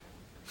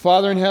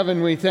Father in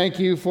heaven, we thank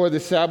you for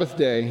this Sabbath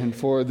day and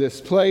for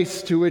this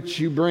place to which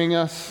you bring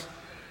us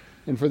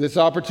and for this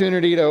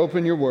opportunity to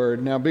open your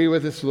word. Now be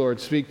with us,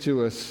 Lord. Speak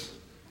to us.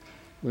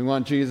 We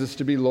want Jesus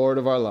to be Lord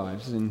of our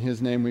lives. In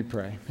his name we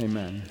pray.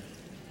 Amen.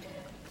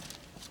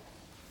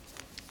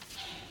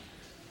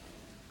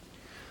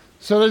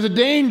 So there's a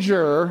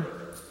danger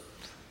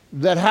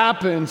that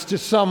happens to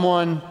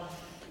someone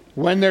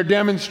when they're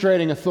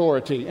demonstrating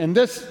authority. And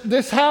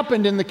this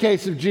happened in the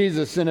case of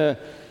Jesus in a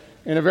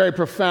very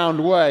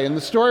profound way. And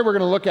the story we're going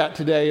to look at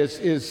today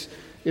is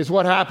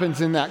what happens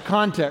in that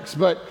context.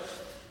 But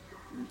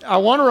I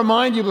want to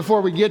remind you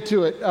before we get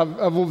to it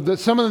of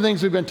some of the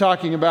things we've been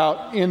talking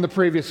about in the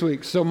previous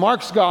weeks. So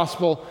Mark's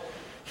gospel,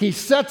 he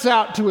sets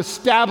out to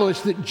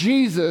establish that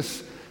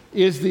Jesus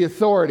is the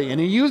authority.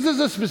 And he uses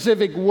a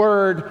specific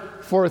word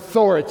for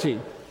authority.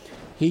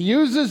 He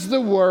uses the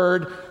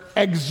word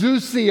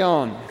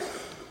exousion.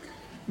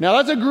 Now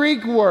that's a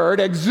Greek word,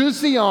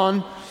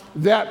 exousion,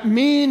 that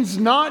means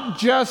not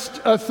just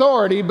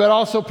authority, but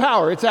also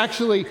power. It's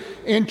actually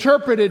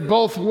interpreted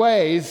both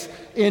ways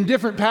in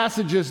different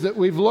passages that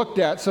we've looked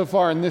at so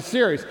far in this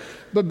series.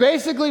 But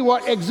basically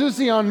what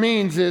exousion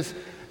means is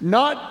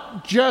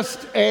not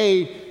just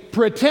a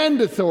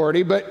pretend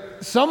authority,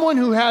 but someone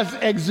who has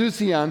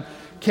exousion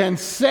can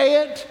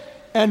say it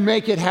and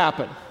make it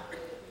happen.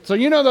 So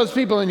you know those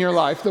people in your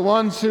life, the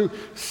ones who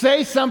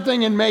say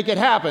something and make it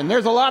happen.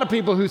 There's a lot of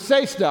people who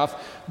say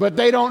stuff, but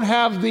they don't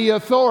have the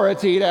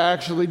authority to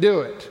actually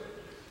do it.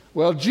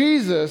 Well,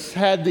 Jesus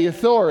had the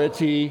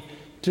authority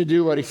to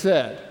do what he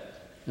said.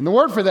 And the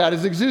word for that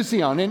is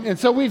exousion. And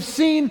so we've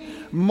seen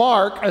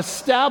Mark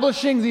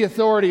establishing the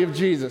authority of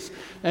Jesus.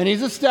 And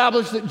he's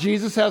established that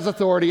Jesus has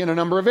authority in a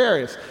number of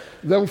areas.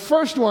 The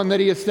first one that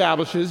he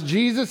establishes,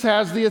 Jesus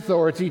has the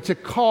authority to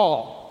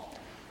call.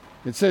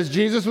 It says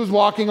Jesus was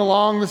walking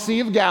along the Sea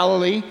of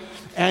Galilee,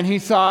 and he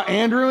saw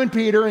Andrew and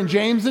Peter and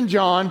James and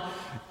John,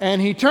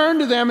 and he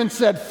turned to them and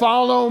said,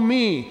 "Follow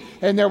me."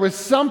 And there was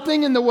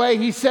something in the way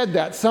he said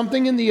that,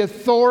 something in the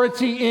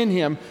authority in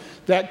him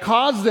that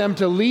caused them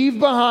to leave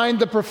behind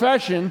the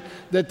profession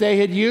that they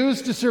had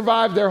used to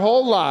survive their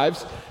whole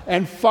lives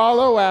and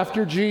follow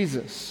after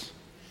Jesus.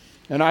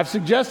 And I've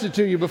suggested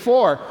to you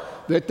before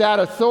that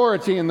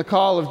authority in the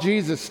call of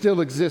Jesus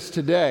still exists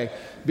today,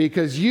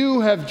 because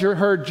you have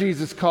heard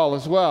Jesus call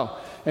as well.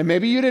 And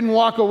maybe you didn't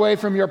walk away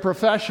from your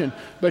profession,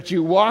 but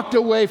you walked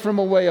away from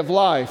a way of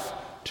life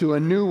to a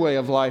new way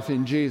of life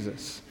in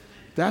Jesus.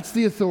 That's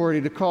the authority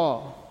to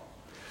call.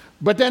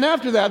 But then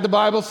after that, the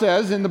Bible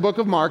says in the book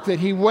of Mark that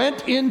he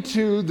went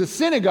into the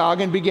synagogue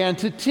and began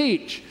to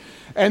teach.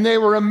 And they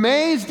were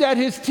amazed at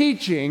his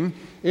teaching,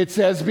 it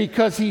says,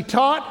 because he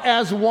taught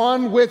as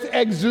one with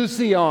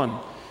exousion.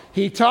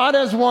 He taught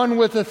as one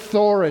with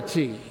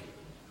authority.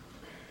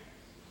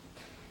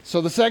 So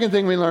the second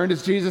thing we learned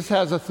is Jesus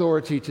has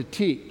authority to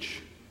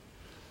teach.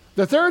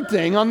 The third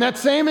thing, on that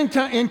same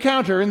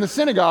encounter in the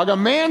synagogue, a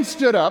man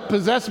stood up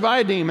possessed by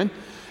a demon,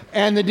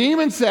 and the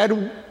demon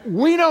said,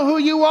 "We know who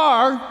you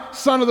are,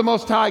 Son of the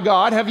Most High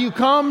God. Have you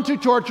come to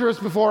torture us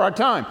before our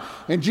time?"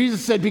 And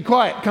Jesus said, "Be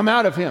quiet, come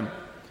out of him."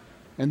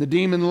 And the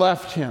demon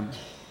left him.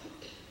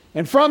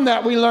 And from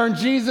that we learn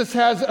Jesus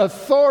has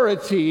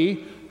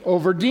authority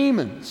over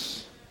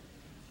demons.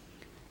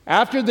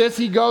 After this,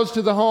 he goes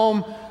to the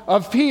home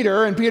of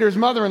Peter, and Peter's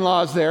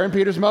mother-in-law is there, and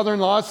Peter's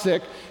mother-in-law is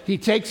sick. He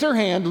takes her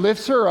hand,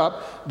 lifts her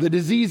up. The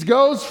disease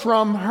goes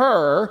from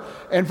her,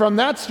 and from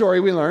that story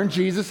we learn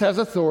Jesus has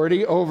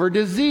authority over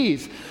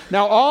disease.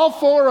 Now, all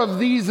four of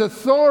these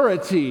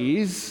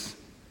authorities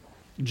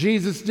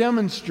Jesus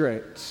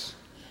demonstrates.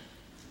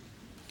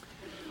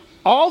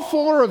 All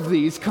four of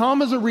these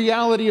come as a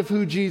reality of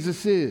who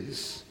Jesus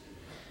is.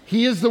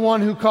 He is the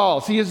one who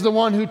calls. He is the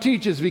one who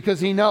teaches because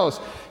he knows.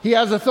 He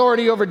has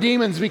authority over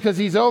demons because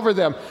he's over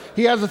them.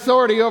 He has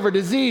authority over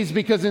disease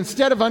because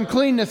instead of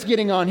uncleanness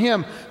getting on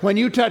him, when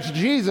you touch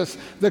Jesus,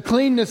 the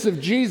cleanness of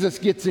Jesus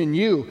gets in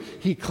you.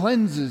 He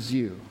cleanses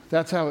you.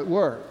 That's how it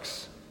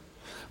works.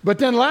 But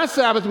then last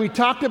Sabbath, we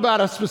talked about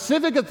a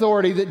specific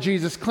authority that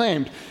Jesus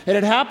claimed. And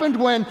it happened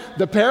when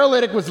the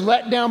paralytic was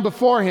let down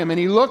before him, and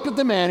he looked at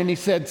the man and he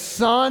said,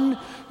 "Son,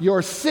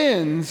 your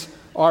sins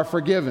are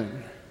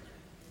forgiven."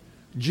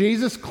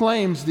 Jesus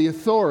claims the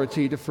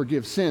authority to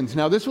forgive sins.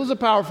 Now, this was a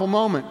powerful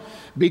moment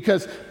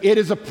because it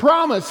is a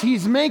promise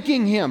he's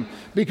making him.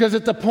 Because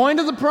at the point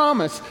of the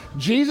promise,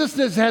 Jesus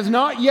has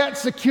not yet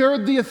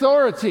secured the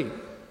authority.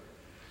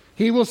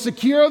 He will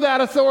secure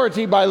that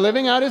authority by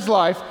living out his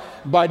life,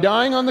 by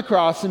dying on the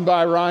cross, and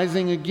by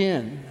rising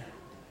again.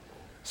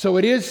 So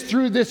it is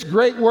through this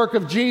great work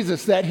of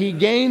Jesus that he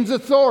gains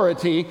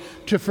authority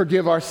to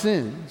forgive our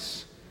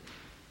sins.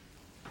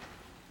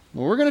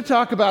 Well, we're going to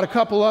talk about a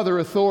couple other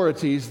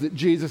authorities that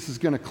Jesus is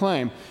going to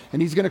claim.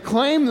 And he's going to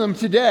claim them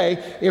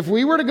today. If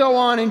we were to go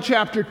on in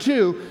chapter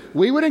 2,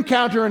 we would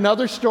encounter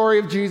another story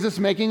of Jesus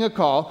making a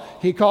call.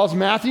 He calls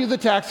Matthew the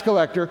tax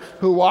collector,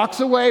 who walks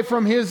away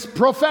from his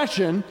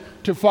profession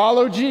to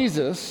follow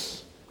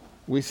Jesus.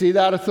 We see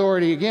that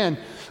authority again.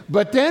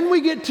 But then we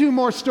get two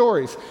more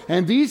stories.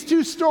 And these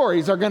two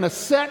stories are going to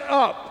set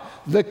up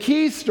the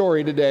key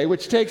story today,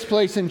 which takes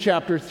place in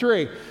chapter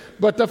 3.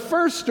 But the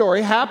first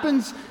story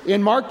happens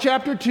in Mark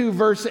chapter 2,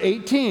 verse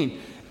 18.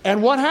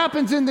 And what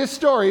happens in this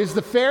story is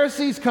the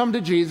Pharisees come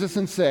to Jesus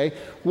and say,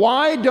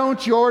 "Why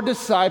don't your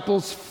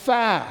disciples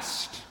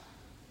fast?"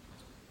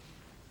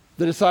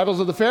 The disciples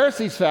of the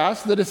Pharisees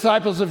fast. The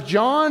disciples of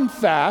John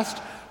fast.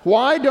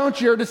 Why don't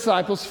your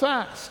disciples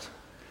fast?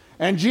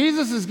 And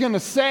Jesus is going to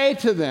say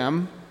to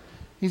them,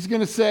 he's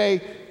going to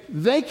say,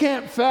 they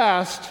can't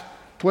fast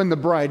when the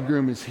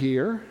bridegroom is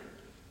here.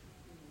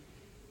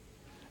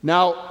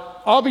 Now,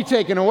 I'll be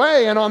taken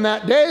away, and on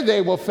that day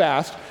they will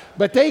fast,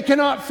 but they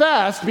cannot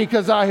fast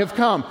because I have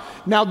come.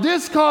 Now,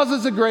 this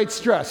causes a great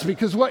stress,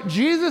 because what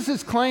Jesus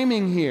is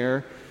claiming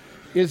here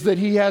is that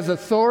he has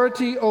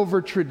authority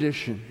over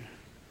tradition.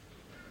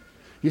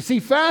 You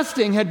see,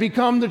 fasting had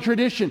become the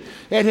tradition.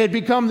 It had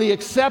become the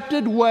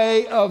accepted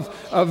way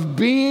of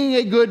being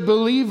a good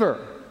believer.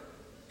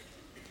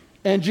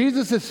 And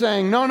Jesus is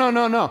saying,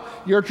 no.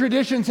 Your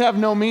traditions have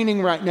no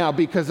meaning right now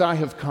because I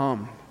have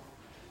come.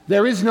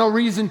 There is no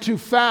reason to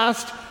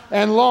fast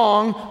and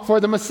long for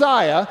the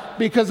Messiah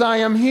because I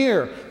am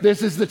here.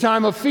 This is the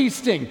time of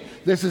feasting.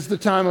 This is the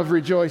time of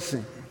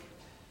rejoicing.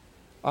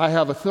 I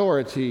have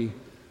authority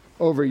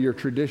over your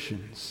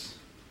traditions.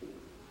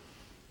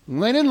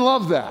 And they didn't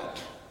love that.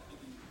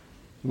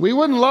 We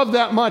wouldn't love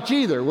that much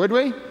either, would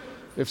we?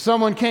 If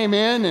someone came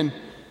in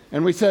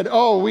and we said,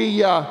 "Oh,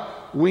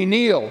 we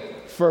kneel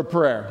for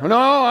prayer." No,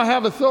 I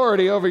have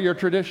authority over your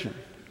tradition.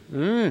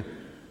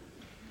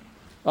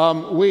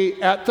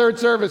 At third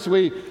service,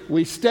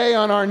 we stay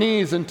on our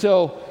knees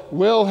until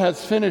Will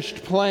has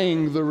finished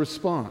playing the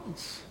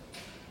response.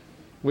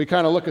 We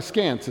kind of look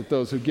askance at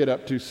those who get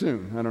up too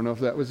soon. I don't know if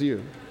that was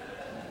you.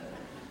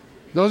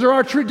 Those are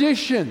our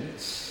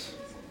traditions.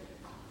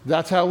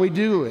 That's how we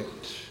do it.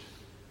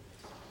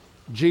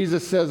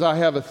 Jesus says, I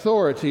have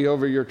authority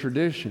over your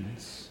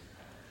traditions.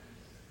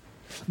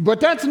 But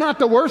that's not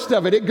the worst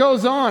of it. It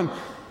goes on.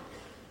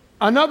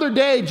 Another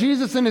day,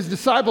 Jesus and his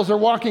disciples are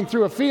walking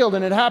through a field,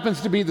 and it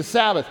happens to be the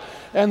Sabbath.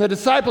 And the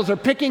disciples are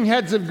picking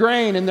heads of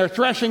grain, and they're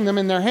threshing them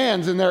in their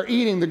hands, and they're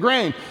eating the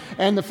grain.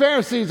 And the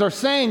Pharisees are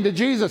saying to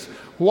Jesus,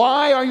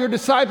 "Why are your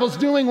disciples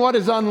doing what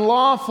is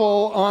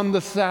unlawful on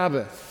the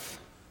Sabbath?"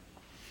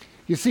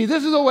 You see,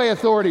 this is the way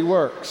authority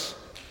works.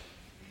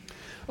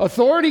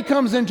 Authority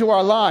comes into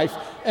our life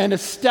and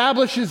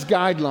establishes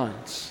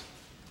guidelines.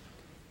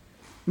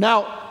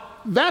 Now,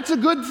 that's a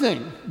good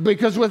thing,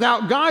 because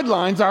without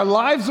guidelines, our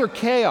lives are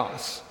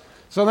chaos.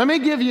 So let me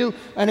give you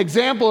an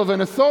example of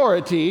an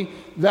authority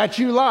that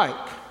you like.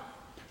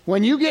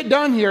 When you get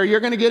done here,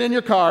 you're going to get in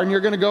your car and you're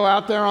going to go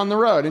out there on the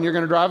road, and you're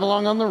going to drive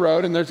along on the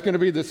road, and there's going to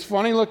be this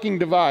funny-looking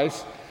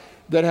device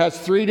that has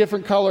 3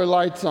 different color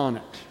lights on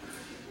it.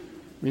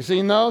 You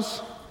seen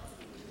those?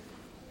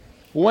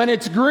 When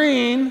it's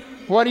green,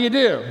 what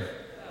do?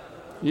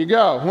 You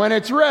go. When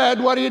it's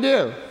red, what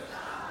do?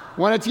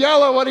 When it's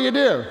yellow, what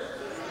do?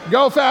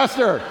 Go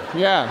faster.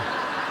 Yeah.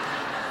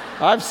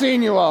 I've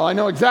seen you all. I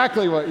know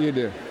exactly what you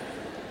do.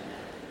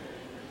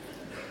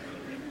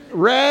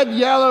 Red,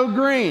 yellow,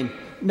 green.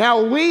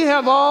 Now, we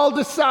have all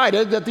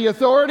decided that the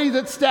authority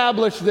that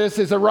established this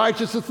is a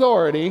righteous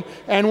authority,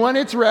 and when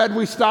it's red,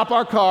 we stop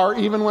our car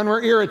even when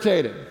we're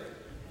irritated.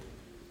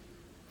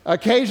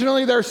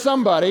 Occasionally, there's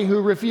somebody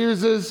who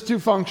refuses to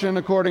function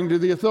according to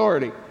the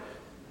authority.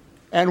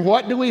 And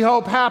what do we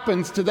hope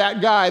happens to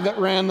that guy that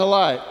ran the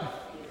light?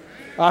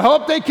 I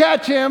hope they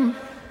catch him,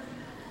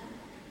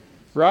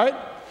 right?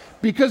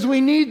 Because we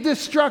need this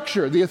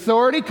structure. The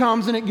authority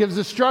comes and it gives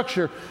us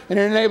structure, and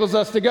it enables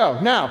us to go.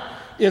 Now,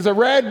 is a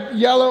red,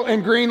 yellow,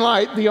 and green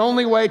light the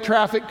only way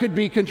traffic could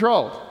be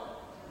controlled?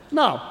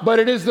 No, but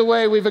it is the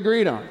way we've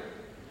agreed on.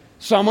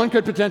 Someone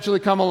could potentially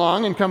come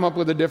along and come up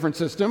with a different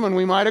system, and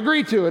we might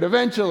agree to it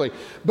eventually.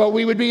 But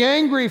we would be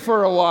angry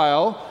for a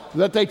while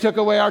that they took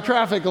away our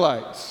traffic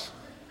lights.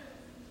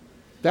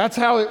 That's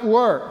how it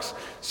works.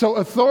 So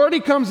authority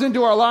comes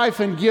into our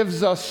life and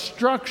gives us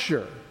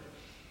structure.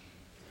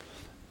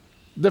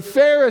 The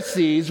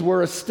Pharisees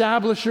were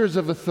establishers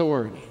of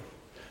authority.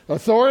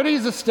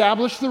 Authorities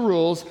establish the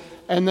rules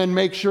and then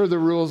make sure the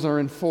rules are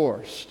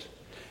enforced.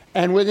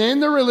 And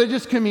within the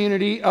religious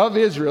community of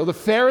Israel, the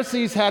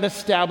Pharisees had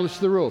established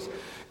the rules.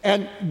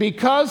 And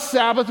because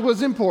Sabbath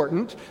was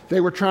important,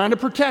 they were trying to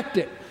protect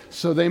it.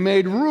 So they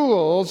made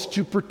rules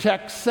to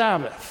protect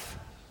Sabbath.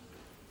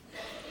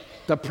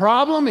 The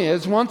problem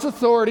is, once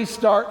authorities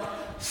start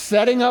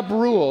setting up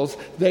rules,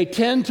 they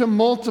tend to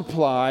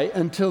multiply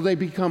until they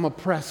become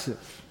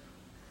oppressive.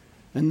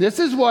 And this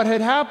is what had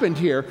happened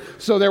here.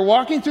 So they're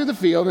walking through the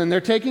field, and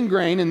they're taking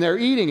grain, and they're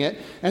eating it,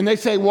 and they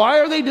say, why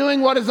are they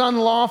doing what is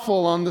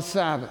unlawful on the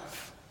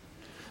Sabbath?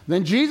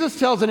 Then Jesus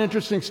tells an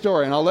interesting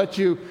story, and I'll let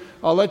you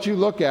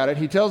look at it.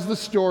 He tells the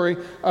story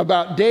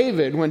about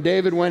David, when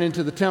David went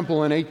into the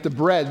temple and ate the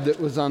bread that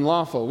was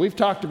unlawful. We've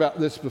talked about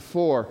this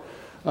before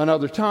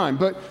another time.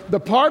 But the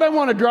part I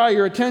want to draw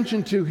your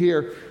attention to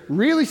here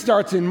really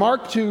starts in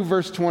Mark 2,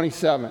 verse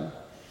 27.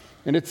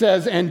 And it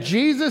says, and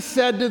Jesus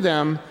said to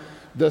them,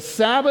 the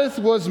Sabbath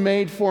was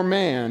made for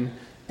man,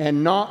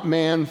 and not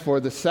man for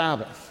the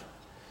Sabbath.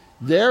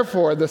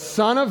 Therefore, the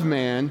Son of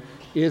Man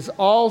is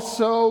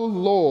also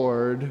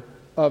Lord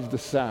of the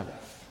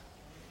Sabbath.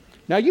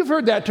 Now, you've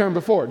heard that term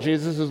before.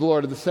 Jesus is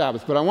Lord of the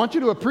Sabbath. But I want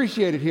you to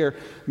appreciate it here,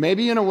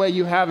 maybe in a way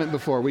you haven't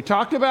before. We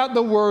talked about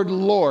the word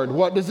Lord.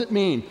 What does it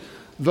mean?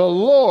 The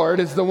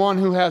Lord is the one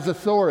who has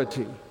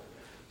authority.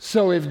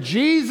 So if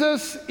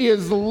Jesus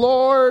is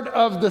Lord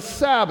of the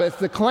Sabbath,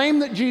 the claim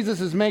that Jesus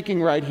is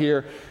making right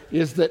here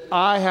is that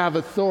I have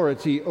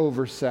authority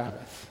over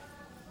Sabbath.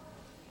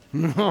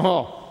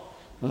 No,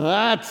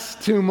 that's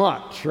too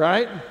much,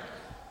 right?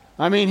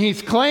 I mean,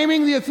 he's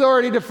claiming the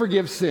authority to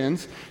forgive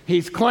sins.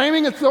 He's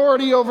claiming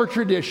authority over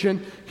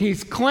tradition.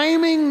 He's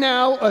claiming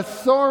now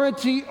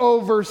authority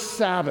over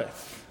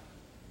Sabbath.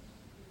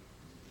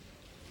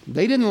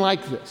 They didn't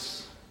like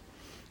this.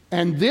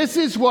 And this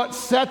is what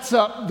sets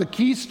up the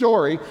key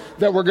story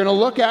that we're going to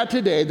look at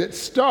today that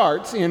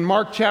starts in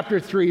Mark chapter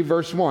 3,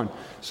 verse 1.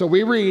 So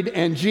we read,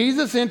 "And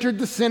Jesus entered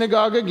the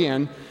synagogue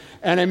again,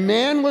 and a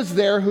man was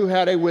there who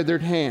had a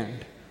withered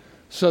hand.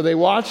 So they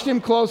watched him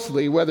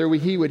closely, whether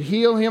he would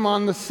heal him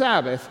on the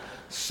Sabbath,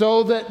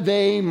 so that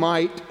they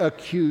might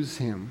accuse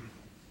him."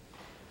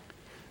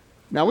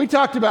 Now, we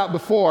talked about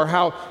before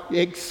how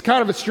it's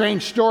kind of a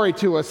strange story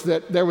to us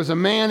that there was a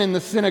man in the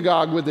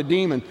synagogue with a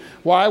demon.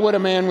 Why would a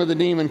man with a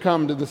demon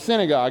come to the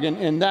synagogue?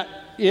 And that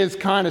is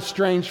kind of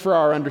strange for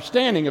our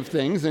understanding of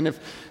things. And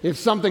if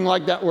something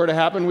like that were to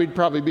happen, we'd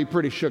probably be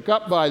pretty shook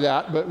up by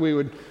that, but we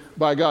would,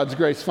 by God's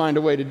grace, find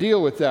a way to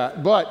deal with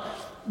that. But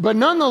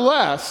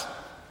nonetheless,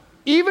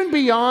 even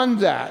beyond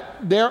that,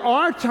 there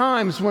are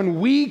times when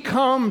we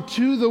come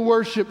to the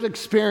worship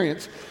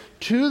experience,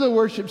 to the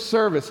worship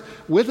service,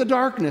 with a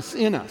darkness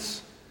in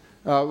us.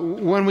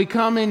 When we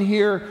come in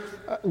here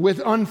with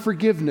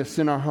unforgiveness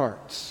in our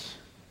hearts,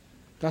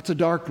 that's a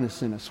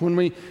darkness in us. When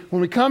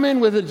we come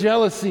in with a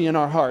jealousy in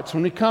our hearts,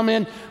 when we come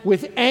in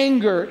with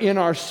anger in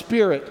our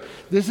spirit,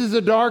 this is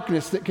a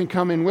darkness that can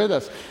come in with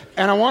us.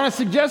 And I want to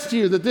suggest to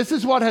you that this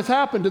is what has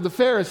happened to the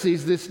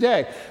Pharisees this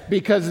day,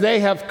 because they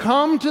have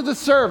come to the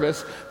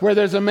service where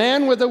there's a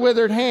man with a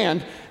withered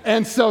hand,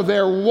 and so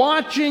they're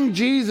watching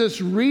Jesus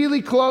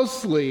really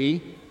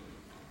closely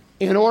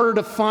in order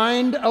to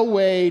find a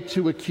way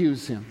to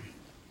accuse him.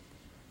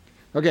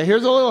 Okay,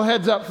 here's a little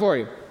heads up for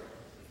you.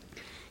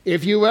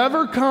 If you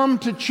ever come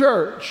to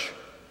church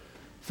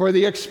for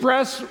the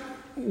express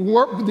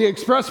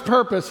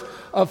purpose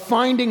of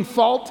finding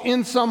fault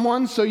in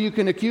someone so you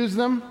can accuse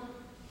them,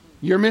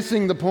 you're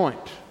missing the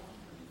point.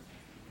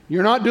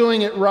 You're not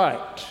doing it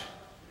right.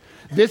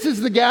 This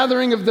is the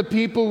gathering of the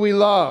people we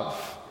love.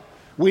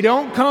 We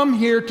don't come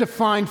here to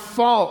find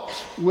fault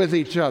with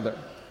each other.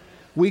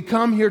 We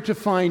come here to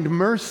find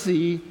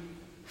mercy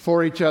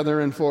for each other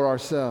and for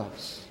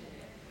ourselves.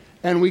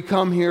 And we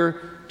come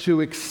here to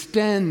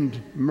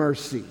extend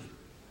mercy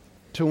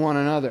to one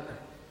another.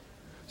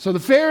 So the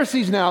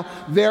Pharisees now,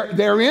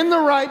 they're in the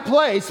right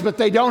place, but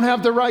they don't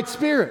have the right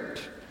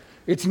spirit.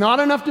 It's not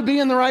enough to be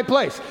in the right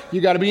place.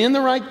 You got to be in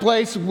the right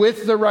place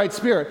with the right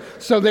spirit.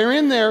 So they're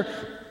in there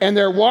and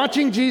they're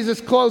watching Jesus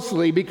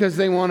closely because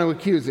they want to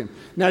accuse him.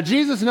 Now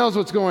Jesus knows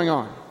what's going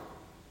on.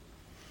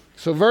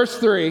 So verse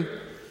 3,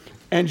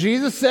 "And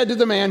Jesus said to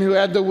the man who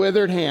had the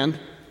withered hand,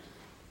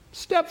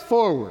 'Step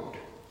forward.'"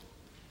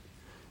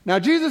 Now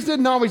Jesus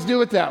didn't always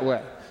do it that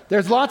way.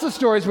 There's lots of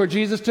stories where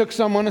Jesus took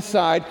someone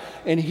aside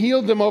and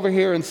healed them over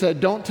here and said,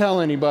 "Don't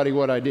tell anybody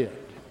what I did."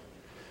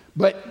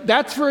 But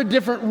that's for a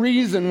different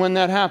reason when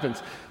that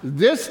happens.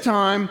 This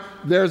time,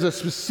 there's a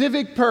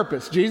specific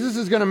purpose. Jesus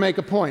is going to make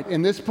a point,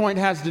 and this point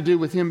has to do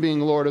with him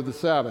being Lord of the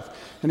Sabbath.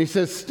 And he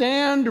says,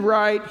 "Stand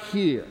right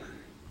here."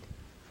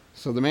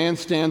 So the man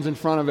stands in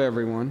front of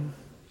everyone.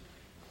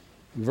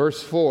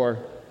 Verse 4,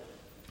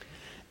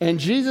 "And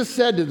Jesus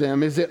said to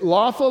them, 'Is it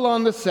lawful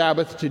on the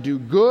Sabbath to do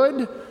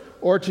good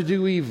or to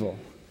do evil,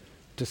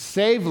 to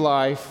save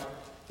life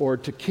or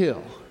to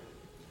kill?'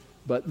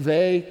 But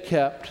they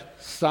kept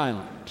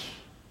silent."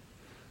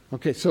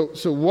 Okay, so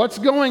what's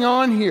going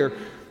on here?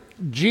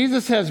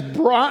 Jesus has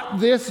brought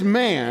this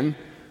man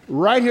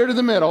right here to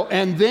the middle,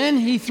 and then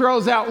he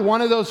throws out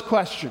one of those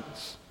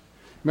questions.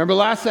 Remember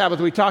last Sabbath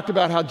we talked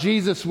about how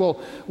Jesus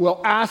will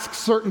ask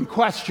certain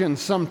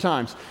questions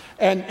sometimes.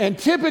 And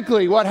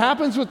typically what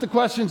happens with the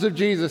questions of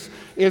Jesus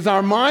is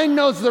our mind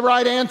knows the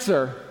right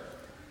answer,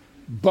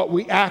 but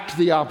we act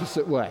the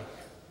opposite way.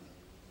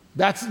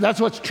 That's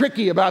what's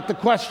tricky about the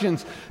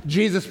questions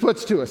Jesus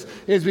puts to us,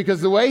 is because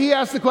the way he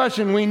asks the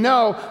question, we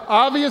know,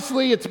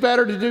 obviously it's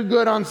better to do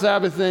good on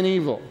Sabbath than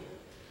evil.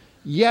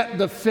 Yet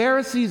the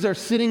Pharisees are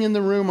sitting in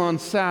the room on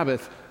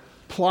Sabbath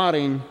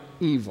plotting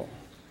evil.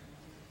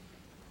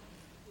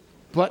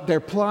 But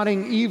they're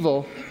plotting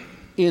evil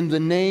in the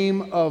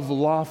name of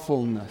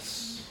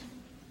lawfulness.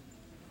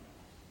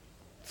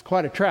 It's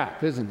quite a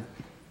trap, isn't it?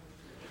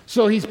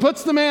 So he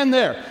puts the man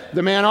there.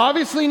 The man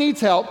obviously needs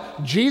help.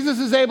 Jesus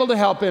is able to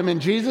help him, and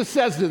Jesus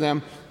says to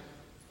them,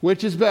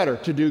 which is better,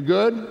 to do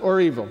good or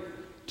evil,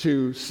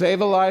 to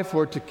save a life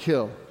or to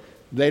kill?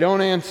 They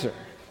don't answer.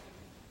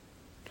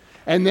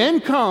 And then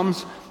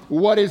comes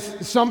what is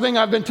something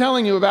I've been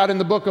telling you about in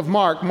the book of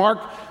Mark.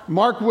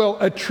 Mark will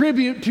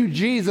attribute to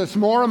Jesus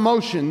more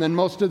emotion than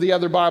most of the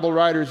other Bible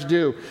writers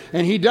do.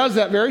 And he does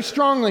that very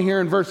strongly here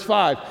in verse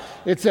 5.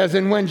 It says,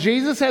 "And when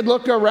Jesus had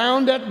looked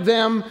around at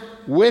them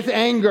with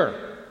anger,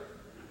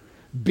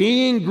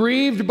 being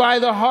grieved by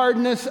the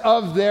hardness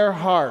of their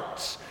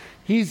hearts."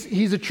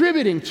 He's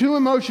attributing two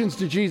emotions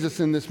to Jesus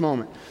in this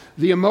moment.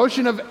 The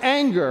emotion of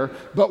anger,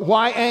 but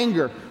why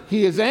anger?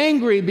 He is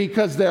angry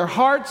because their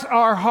hearts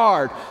are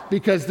hard,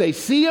 because they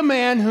see a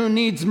man who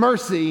needs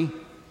mercy,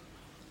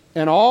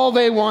 and all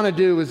they want to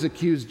do is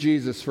accuse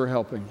Jesus for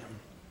helping him.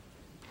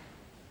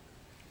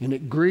 And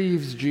it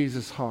grieves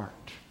Jesus'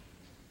 heart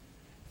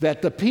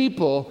that the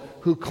people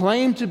who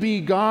claim to be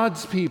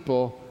God's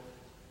people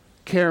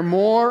care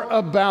more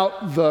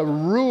about the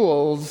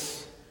rules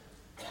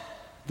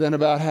than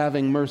about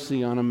having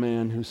mercy on a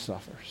man who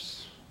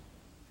suffers.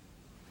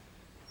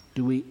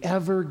 Do we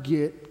ever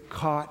get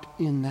caught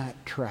in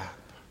that trap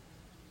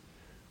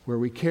where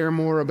we care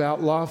more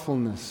about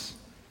lawfulness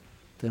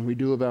than we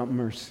do about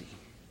mercy?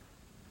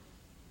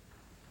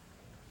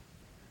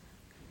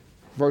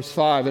 Verse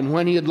 5, "And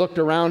when he had looked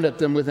around at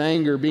them with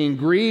anger, being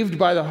grieved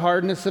by the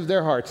hardness of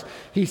their hearts,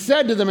 he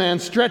said to the man,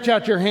 'Stretch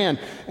out your hand.'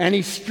 And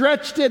he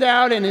stretched it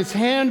out, and his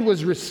hand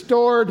was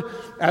restored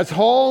as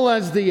whole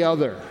as the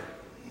other."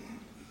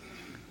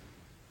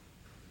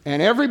 And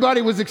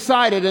everybody was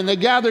excited, and they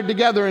gathered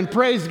together and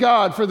praised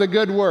God for the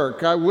good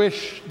work. I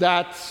wish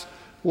that's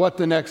what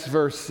the next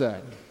verse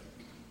said.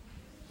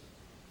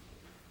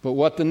 But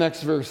what the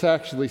next verse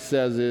actually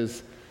says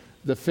is,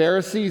 "The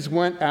Pharisees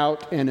went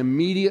out and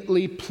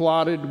immediately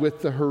plotted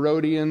with the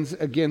Herodians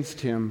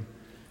against him,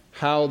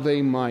 how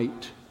they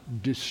might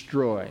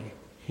destroy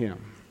him."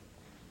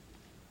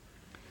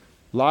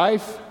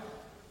 Life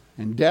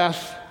and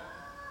death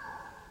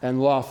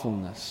and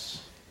lawfulness.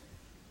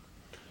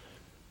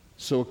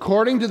 So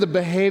according to the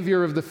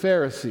behavior of the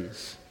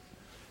Pharisees,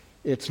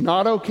 it's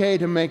not okay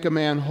to make a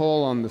man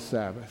whole on the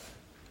Sabbath,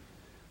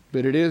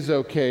 but it is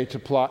okay to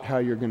plot how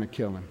you're going to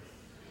kill him.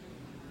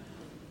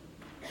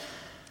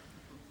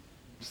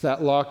 Is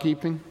that law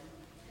keeping?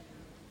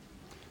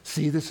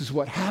 See, this is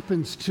what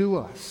happens to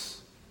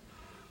us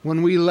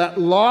when we let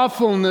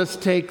lawfulness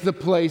take the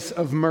place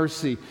of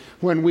mercy.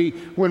 When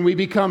we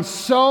become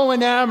so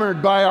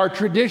enamored by our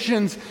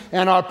traditions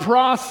and our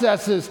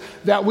processes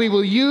that we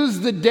will use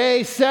the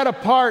day set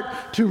apart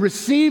to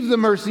receive the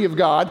mercy of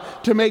God,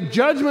 to make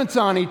judgments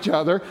on each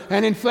other,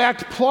 and in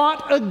fact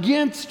plot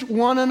against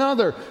one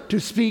another, to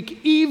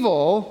speak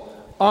evil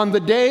on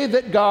the day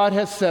that God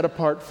has set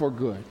apart for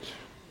good.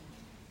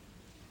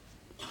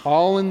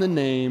 All in the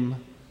name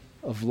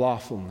of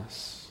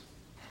lawfulness.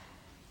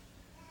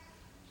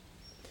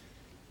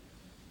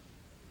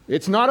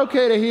 It's not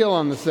okay to heal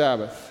on the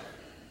Sabbath,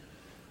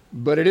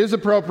 but it is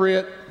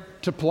appropriate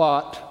to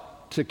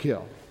plot to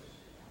kill.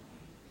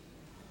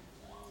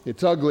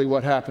 It's ugly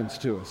what happens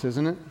to us,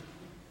 isn't it?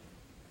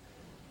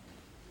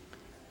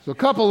 So a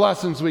couple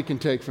lessons we can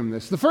take from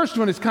this. The first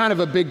one is kind of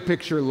a big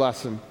picture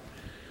lesson.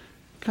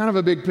 Kind of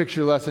a big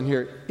picture lesson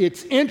here.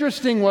 It's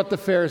interesting what the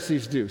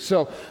Pharisees do.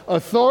 So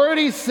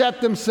authorities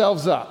set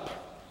themselves up.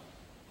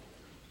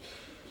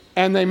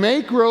 And they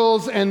make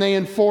rules and they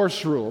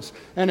enforce rules.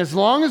 And as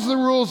long as the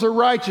rules are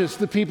righteous,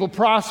 the people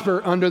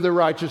prosper under the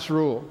righteous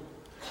rule.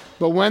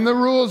 But when the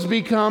rules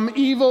become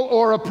evil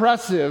or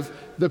oppressive,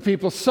 the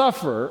people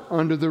suffer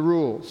under the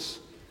rules.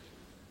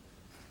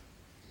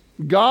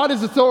 God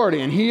is authority,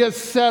 and He has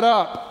set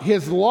up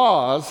His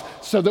laws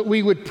so that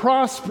we would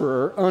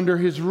prosper under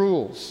His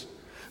rules.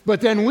 But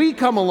then we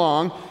come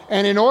along,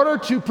 and in order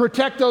to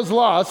protect those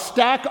laws,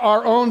 stack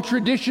our own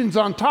traditions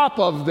on top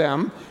of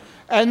them,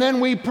 and then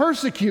we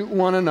persecute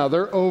one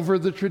another over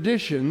the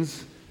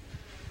traditions,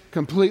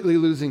 completely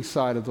losing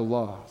sight of the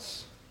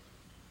laws.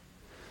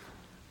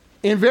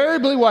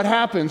 Invariably, what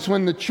happens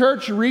when the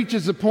church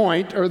reaches a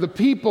point, or the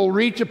people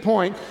reach a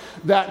point,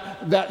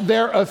 that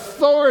their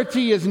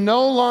authority is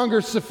no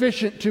longer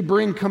sufficient to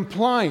bring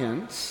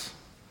compliance,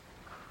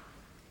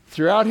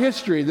 throughout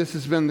history this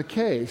has been the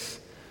case,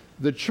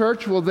 the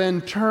church will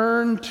then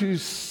turn to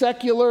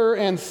secular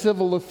and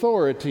civil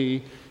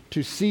authority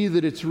to see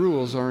that its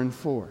rules are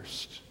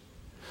enforced.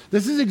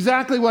 This is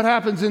exactly what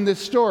happens in this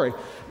story.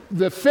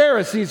 The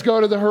Pharisees go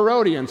to the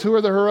Herodians. Who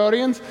are the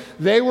Herodians?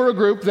 They were a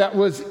group that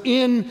was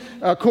in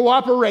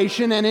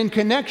cooperation and in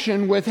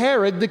connection with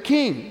Herod the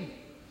king.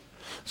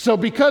 So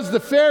because the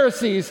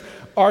Pharisees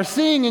are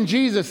seeing in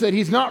Jesus that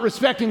He's not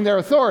respecting their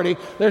authority,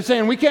 they're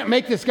saying, we can't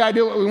make this guy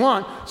do what we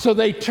want. So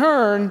they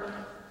turn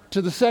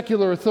to the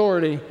secular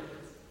authority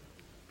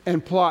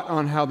and plot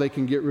on how they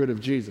can get rid of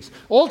Jesus.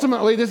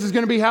 Ultimately, this is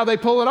going to be how they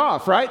pull it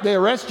off, right? They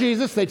arrest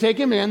Jesus, they take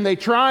Him in, they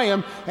try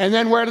Him, and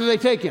then where do they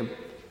take Him?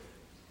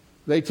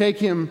 They take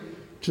Him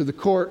to the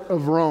court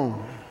of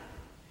Rome.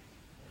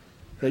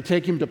 They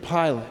take Him to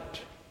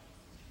Pilate.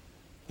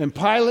 And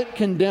Pilate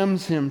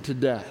condemns Him to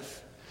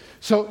death.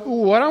 So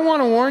what I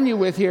want to warn you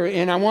with here,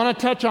 and I want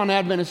to touch on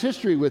Adventist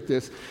history with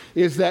this,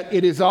 is that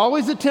it is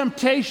always a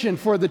temptation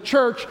for the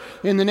church,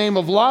 in the name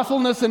of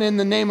lawfulness and in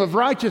the name of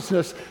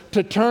righteousness,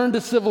 to turn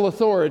to civil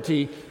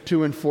authority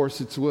to enforce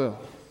its will.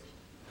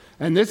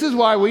 And this is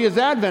why we as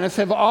Adventists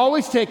have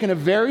always taken a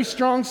very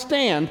strong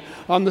stand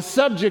on the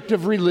subject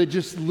of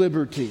religious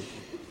liberty.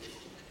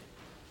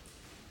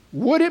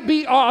 Would it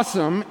be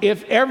awesome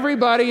if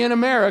everybody in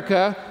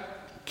America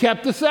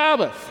kept the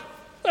Sabbath?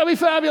 That'd be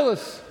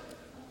fabulous.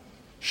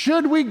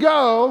 Should we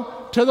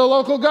go to the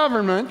local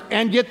government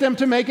and get them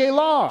to make a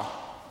law?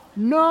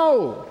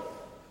 No.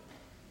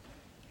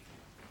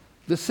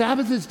 The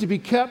Sabbath is to be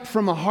kept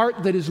from a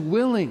heart that is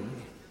willing,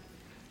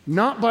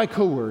 not by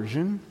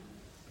coercion.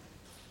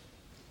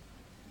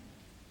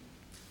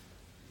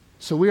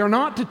 So we are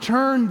not to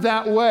turn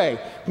that way.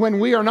 When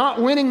we are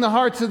not winning the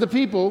hearts of the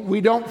people, we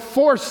don't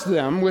force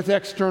them with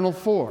external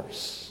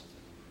force.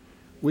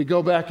 We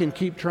go back and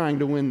keep trying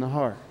to win the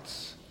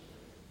hearts.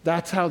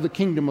 That's how the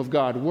kingdom of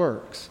God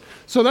works.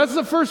 So that's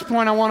the first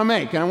point I want to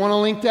make, and I want to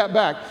link that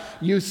back.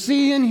 You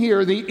see in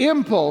here the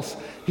impulse.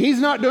 He's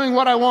not doing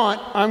what I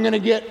want. I'm going to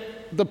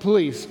get the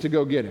police to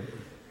go get him.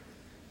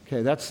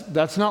 Okay,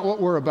 that's not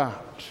what we're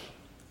about.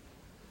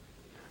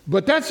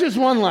 But that's just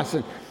one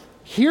lesson.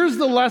 Here's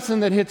the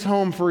lesson that hits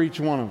home for each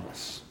one of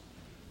us.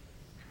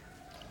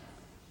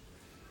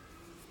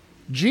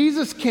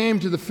 Jesus came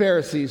to the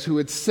Pharisees who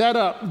had set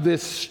up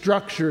this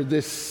structure,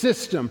 this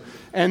system,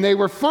 and they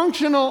were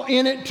functional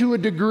in it to a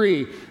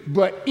degree,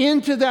 but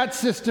into that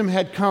system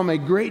had come a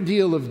great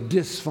deal of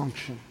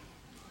dysfunction.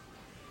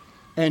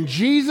 And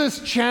Jesus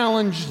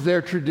challenged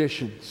their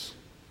traditions,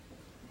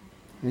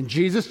 and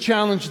Jesus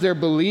challenged their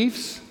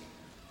beliefs,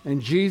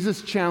 and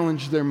Jesus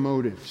challenged their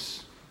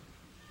motives.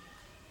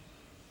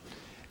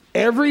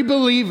 Every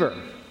believer,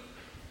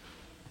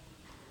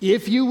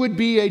 if you would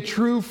be a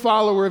true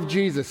follower of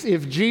Jesus,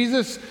 if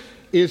Jesus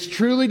is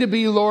truly to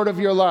be Lord of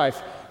your life,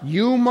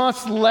 you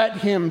must let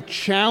him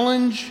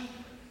challenge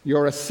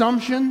your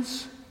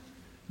assumptions,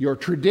 your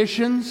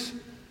traditions,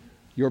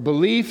 your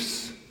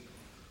beliefs,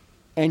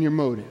 and your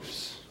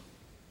motives.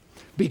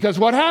 Because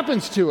what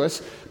happens to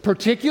us,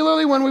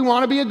 particularly when we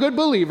want to be a good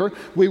believer,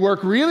 we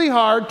work really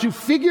hard to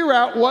figure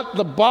out what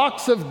the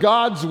box of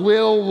God's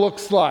will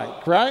looks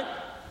like, right?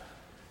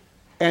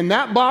 And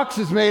that box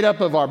is made up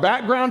of our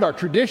background, our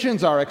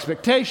traditions, our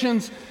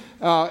expectations,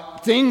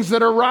 things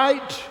that are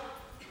right,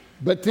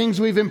 but things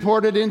we've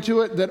imported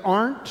into it that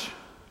aren't.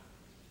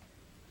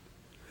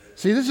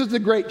 See, this is the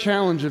great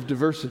challenge of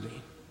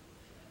diversity.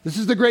 This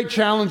is the great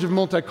challenge of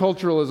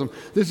multiculturalism.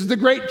 This is the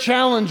great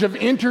challenge of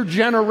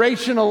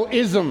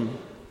intergenerationalism.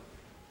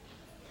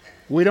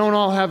 We don't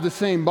all have the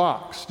same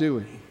box, do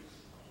we?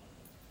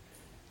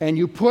 And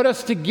you put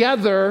us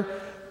together,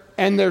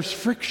 and there's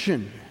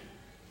friction.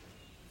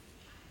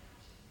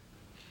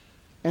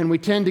 And we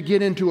tend to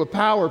get into a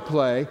power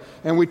play,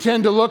 and we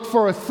tend to look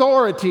for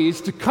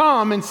authorities to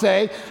come and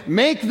say,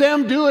 make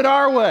them do it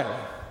our way.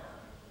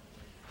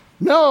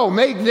 No,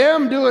 make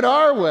them do it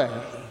our way.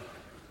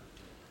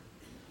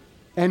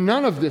 And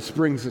none of this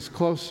brings us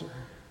closer.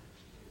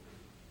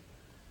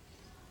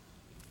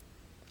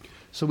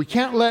 So we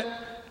can't let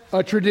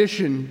a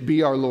tradition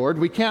be our Lord.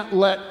 We can't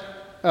let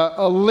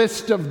a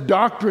list of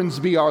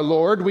doctrines be our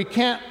Lord. We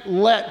can't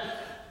let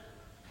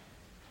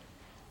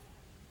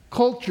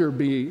culture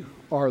be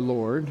our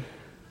Lord.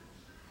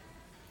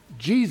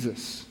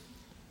 Jesus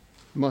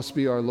must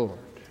be our Lord.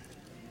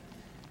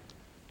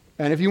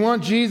 And if you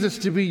want Jesus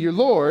to be your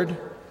Lord,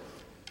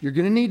 you're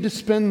going to need to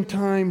spend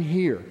time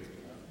here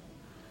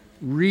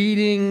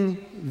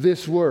reading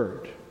this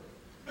word.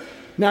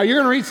 Now, you're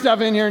going to read stuff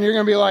in here and you're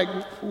going to be like,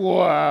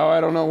 wow, I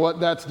don't know what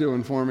that's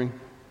doing for me.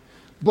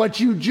 But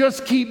you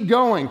just keep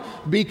going,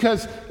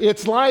 because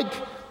it's like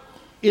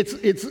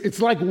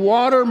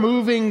water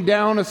moving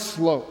down a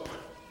slope.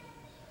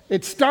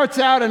 It starts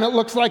out and it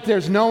looks like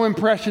there's no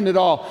impression at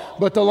all,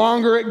 but the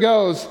longer it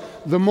goes,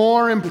 the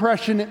more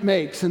impression it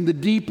makes, and the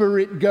deeper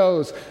it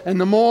goes, and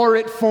the more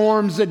it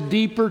forms a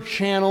deeper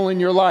channel in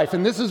your life.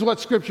 And this is what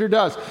Scripture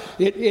does.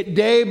 It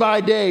day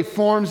by day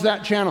forms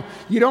that channel.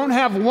 You don't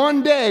have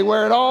one day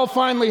where it all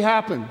finally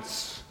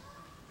happens.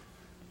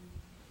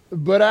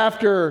 But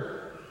after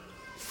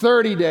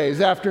 30 days,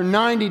 after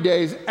 90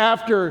 days,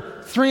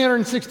 after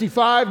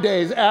 365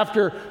 days,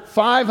 after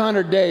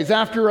 500 days,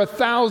 after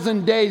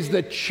 1,000 days,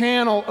 the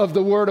channel of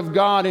the Word of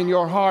God in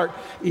your heart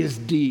is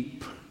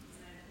deep.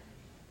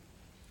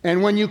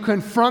 And when you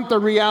confront the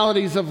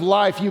realities of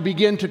life, you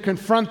begin to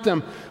confront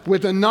them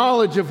with a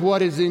knowledge of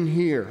what is in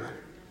here.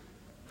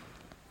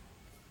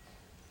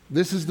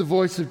 This is the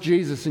voice of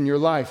Jesus in your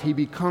life. He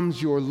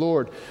becomes your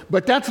Lord.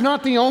 But that's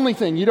not the only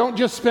thing. You don't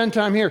just spend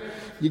time here.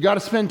 You got to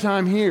spend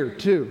time here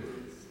too,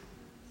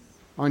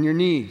 on your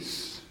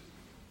knees,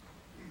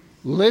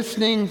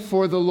 listening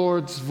for the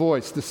Lord's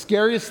voice. The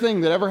scariest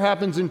thing that ever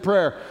happens in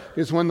prayer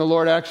is when the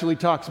Lord actually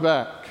talks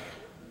back.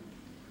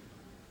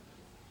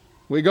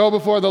 We go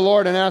before the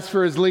Lord and ask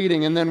for His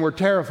leading, and then we're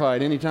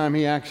terrified anytime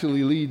He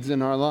actually leads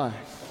in our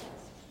life.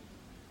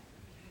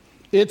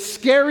 It's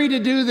scary to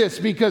do this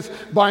because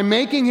by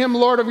making him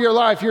Lord of your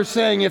life, you're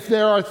saying, if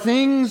there are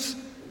things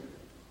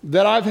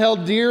that I've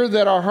held dear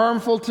that are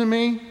harmful to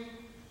me,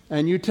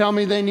 and you tell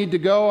me they need to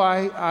go,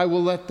 I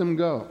will let them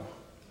go.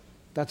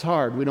 That's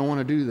hard. We don't want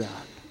to do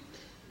that.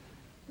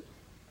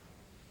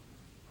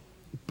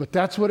 But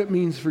that's what it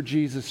means for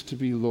Jesus to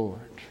be Lord.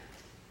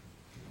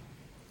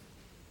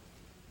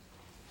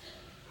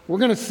 We're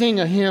going to sing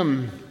a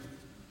hymn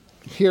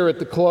here at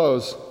the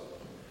close.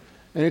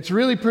 And it's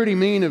really pretty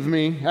mean of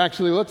me.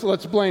 Actually,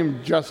 let's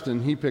blame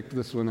Justin. He picked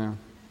this one out.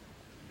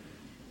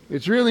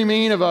 It's really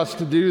mean of us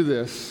to do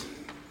this.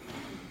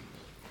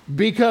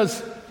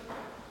 Because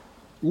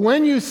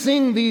when you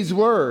sing these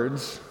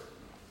words,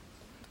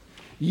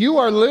 you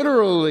are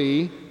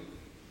literally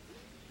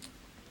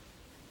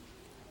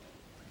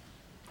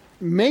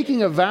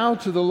making a vow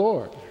to the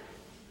Lord.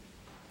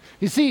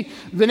 You see,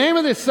 the name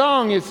of this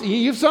song is,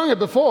 you've sung it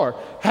before,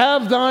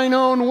 Have Thine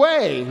Own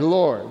Way,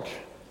 Lord.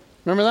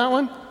 Remember that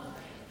one?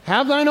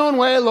 Have thine own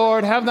way,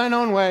 Lord, have thine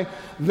own way.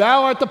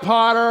 Thou art the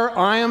potter,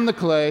 I am the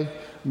clay.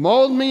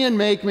 Mold me and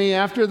make me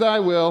after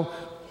thy will,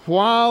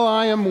 while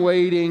I am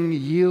waiting,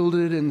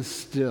 yielded and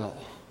still.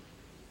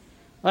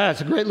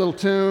 That's a great little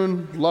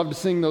tune. Love to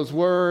sing those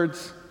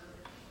words.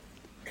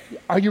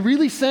 Are you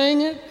really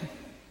saying it?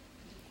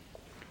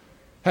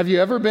 Have you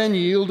ever been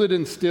yielded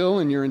and still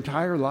in your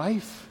entire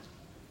life?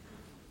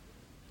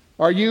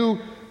 Are you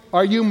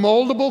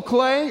moldable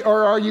clay,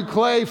 or are you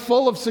clay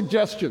full of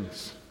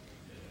suggestions?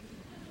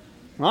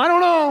 I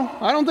don't know.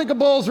 I don't think a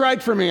bowl's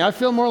right for me. I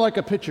feel more like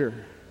a pitcher.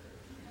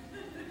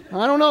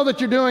 I don't know that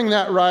you're doing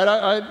that right.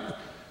 I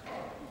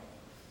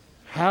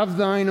have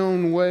thine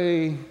own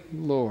way,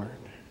 Lord.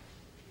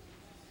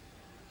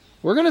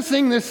 We're going to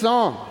sing this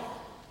song.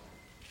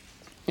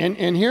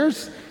 And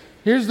here's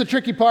the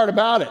tricky part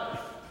about it.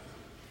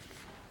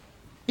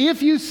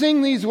 If you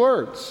sing these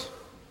words,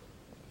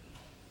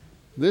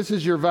 this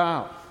is your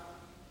vow.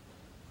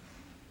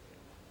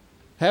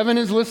 Heaven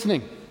is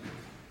listening.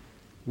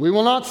 We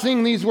will not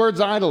sing these words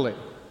idly.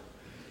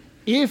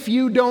 If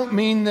you don't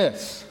mean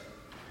this,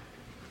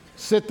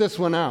 sit this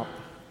one out.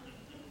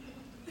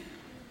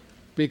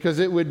 Because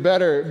it would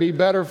be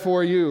better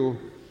for you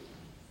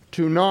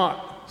to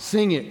not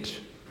sing it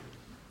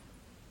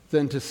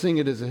than to sing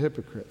it as a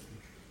hypocrite.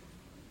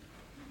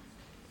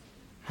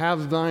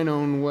 Have thine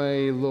own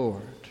way,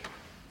 Lord.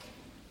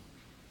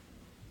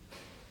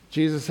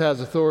 Jesus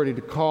has authority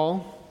to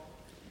call.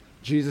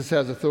 Jesus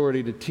has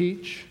authority to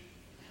teach.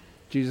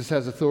 Jesus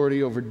has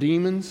authority over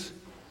demons.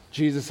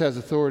 Jesus has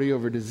authority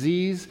over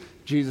disease.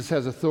 Jesus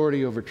has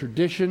authority over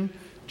tradition.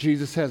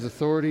 Jesus has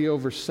authority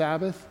over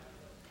Sabbath.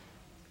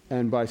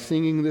 And by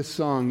singing this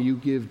song, you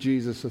give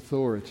Jesus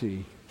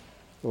authority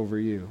over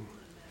you.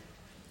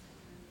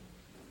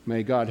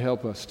 May God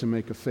help us to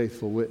make a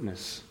faithful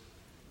witness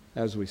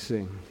as we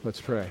sing.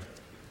 Let's pray.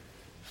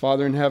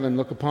 Father in heaven,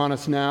 look upon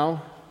us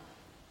now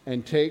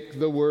and take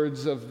the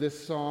words of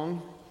this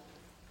song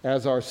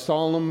as our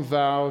solemn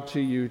vow to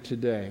you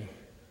today.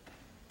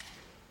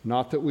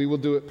 Not that we will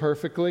do it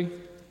perfectly,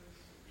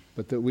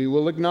 but that we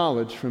will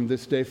acknowledge from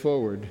this day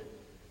forward,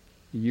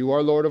 you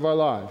are Lord of our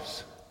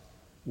lives.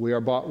 We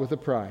are bought with a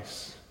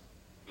price.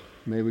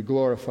 May we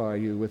glorify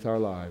you with our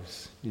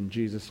lives. In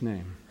Jesus'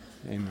 name,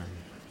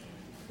 amen.